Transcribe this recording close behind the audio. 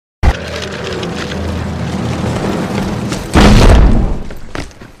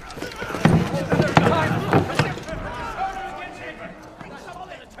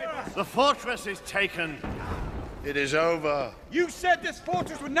fortress is taken. It is over. You said this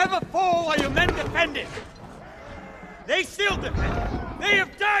fortress would never fall while your men defend it. They still defend it. They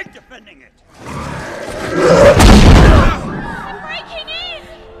have died defending it. I'm breaking in!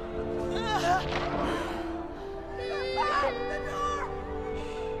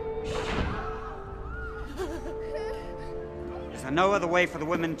 Is there no other way for the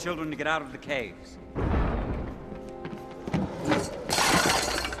women and children to get out of the caves?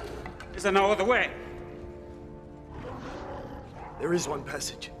 Is there no other way? There is one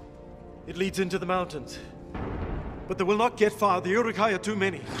passage. It leads into the mountains. But they will not get far. The Uruk-hai are too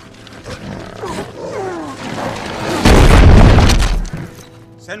many.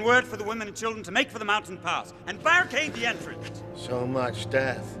 Send word for the women and children to make for the mountain pass and barricade the entrance. So much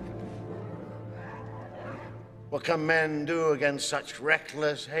death. What can men do against such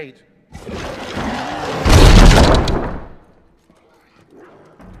reckless hate?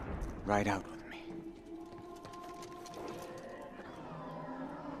 Ride out with me.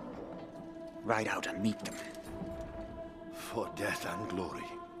 Ride out and meet them. For death and glory.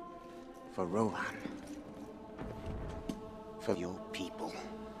 For Rohan. For your people.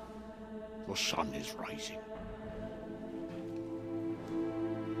 The sun is rising.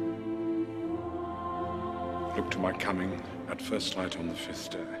 Look to my coming at first light on the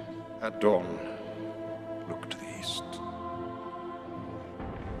 5th day. At dawn, look to the east.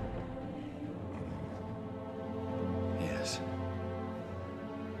 Yes.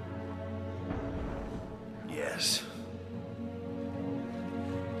 Yes.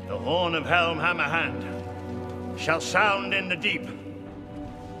 The horn of Helm Hammerhand shall sound in the deep.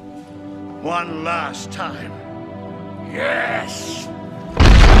 One last time. Yes!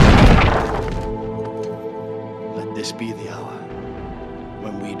 Let this be the hour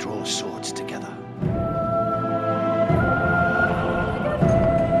when we draw swords together.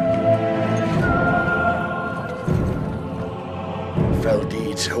 Fell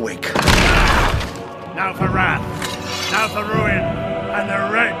deeds awake. Now for wrath, now for ruin, and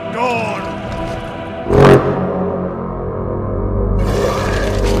the Red Dawn!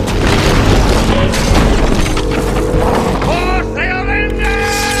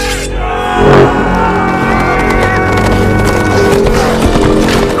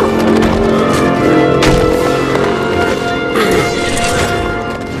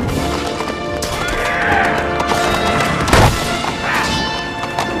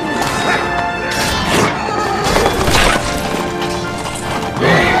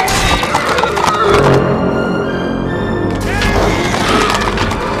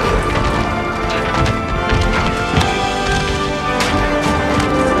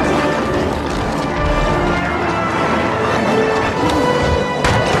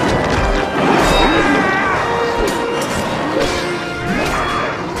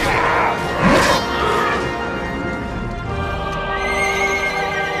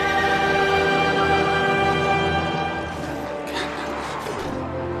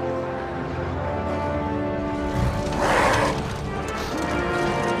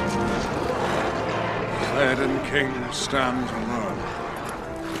 King stands alone.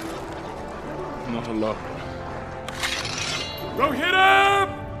 Not alone. Rohirrim!